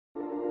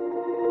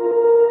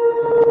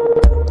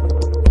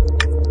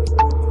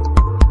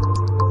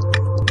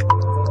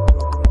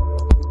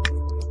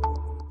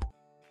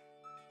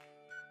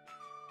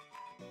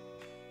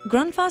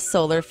Grundfos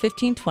Solar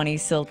 1520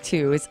 CIL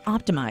 2 is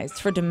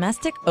optimized for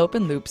domestic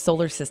open-loop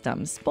solar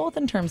systems, both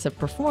in terms of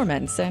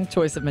performance and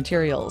choice of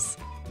materials.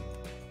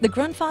 The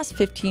Grundfos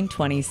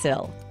 1520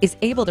 CIL is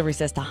able to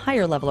resist a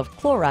higher level of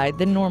chloride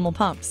than normal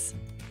pumps.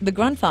 The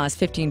Grundfos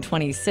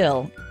 1520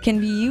 CIL can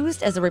be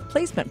used as a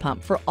replacement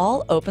pump for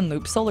all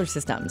open-loop solar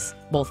systems,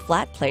 both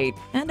flat plate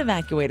and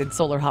evacuated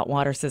solar hot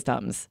water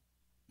systems.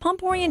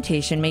 Pump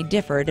orientation may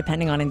differ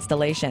depending on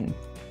installation.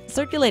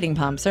 Circulating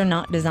pumps are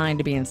not designed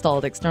to be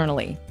installed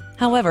externally.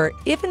 However,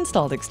 if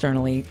installed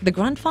externally, the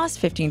Grundfos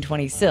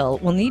 1520 CIL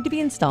will need to be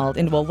installed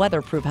into a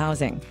weatherproof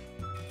housing.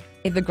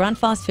 If the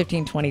Grundfos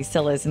 1520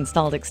 CIL is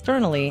installed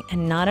externally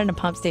and not in a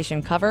pump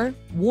station cover,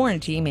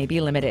 warranty may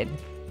be limited.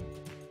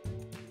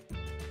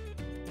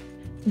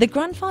 The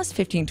Grundfos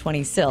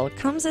 1520 CIL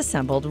comes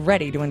assembled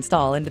ready to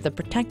install into the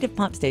protective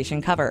pump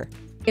station cover.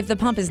 If the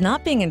pump is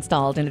not being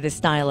installed into this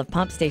style of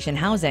pump station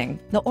housing,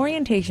 the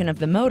orientation of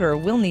the motor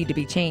will need to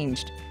be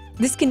changed.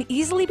 This can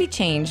easily be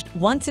changed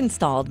once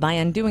installed by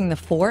undoing the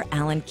 4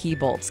 Allen key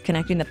bolts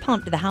connecting the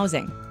pump to the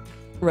housing,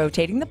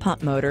 rotating the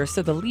pump motor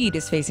so the lead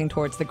is facing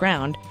towards the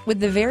ground,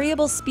 with the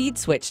variable speed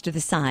switch to the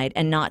side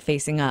and not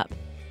facing up.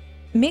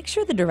 Make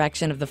sure the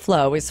direction of the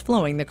flow is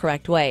flowing the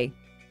correct way.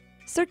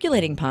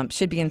 Circulating pumps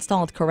should be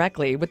installed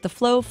correctly with the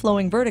flow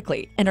flowing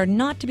vertically and are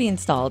not to be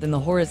installed in the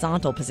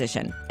horizontal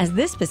position, as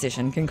this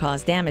position can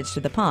cause damage to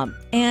the pump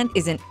and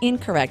is an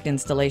incorrect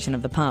installation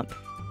of the pump.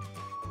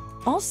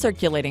 All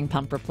circulating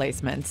pump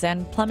replacements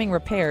and plumbing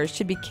repairs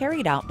should be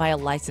carried out by a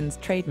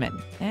licensed tradesman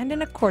and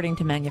in according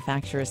to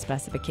manufacturer's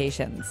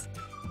specifications.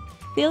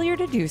 Failure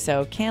to do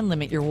so can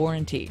limit your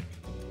warranty.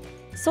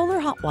 Solar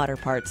hot water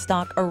parts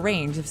stock a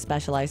range of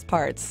specialized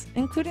parts,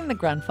 including the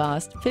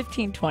Grundfos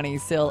 1520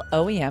 CIL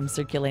OEM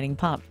circulating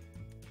pump.